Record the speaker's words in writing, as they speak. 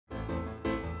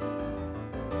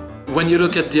When you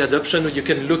look at the adoption, you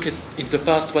can look at in the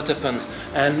past what happened,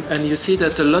 and you see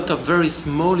that a lot of very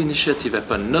small initiatives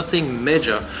happen, nothing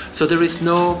major. So there is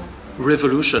no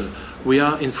revolution. We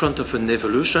are in front of an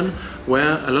evolution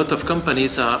where a lot of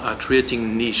companies are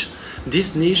creating niche.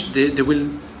 This niche, they will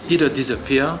either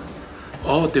disappear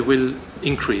or they will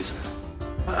increase.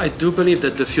 I do believe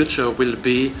that the future will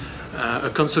be a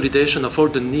consolidation of all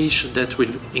the niche that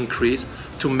will increase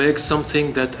to make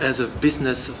something that has a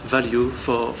business value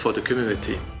for the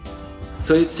community.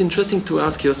 So it's interesting to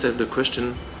ask yourself the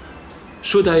question,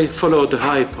 should I follow the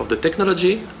hype of the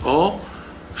technology, or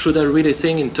should I really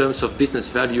think in terms of business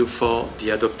value for the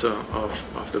adopter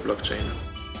of the blockchain?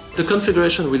 The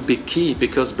configuration will be key,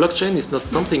 because blockchain is not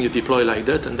something you deploy like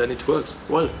that and then it works.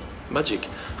 Well, magic.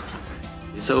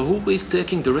 So who is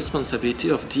taking the responsibility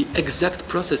of the exact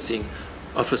processing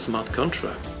of a smart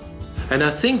contract? And I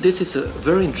think this is a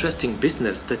very interesting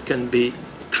business that can be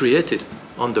created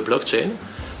on the blockchain.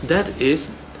 That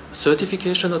is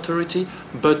certification authority,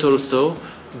 but also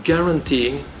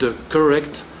guaranteeing the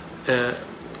correct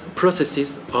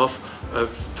processes of a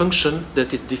function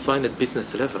that is defined at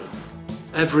business level.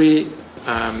 Every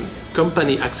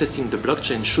company accessing the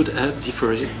blockchain should have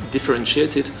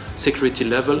differentiated security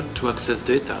level to access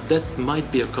data. That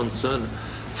might be a concern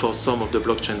for some of the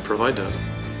blockchain providers.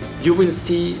 You will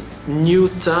see new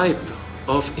type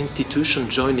of institution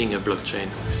joining a blockchain.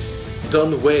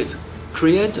 Don't wait.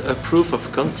 Create a proof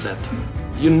of concept.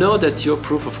 You know that your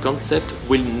proof of concept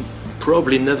will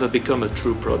probably never become a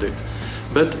true product.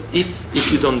 But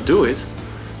if you don't do it,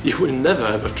 you will never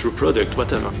have a true product,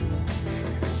 whatever.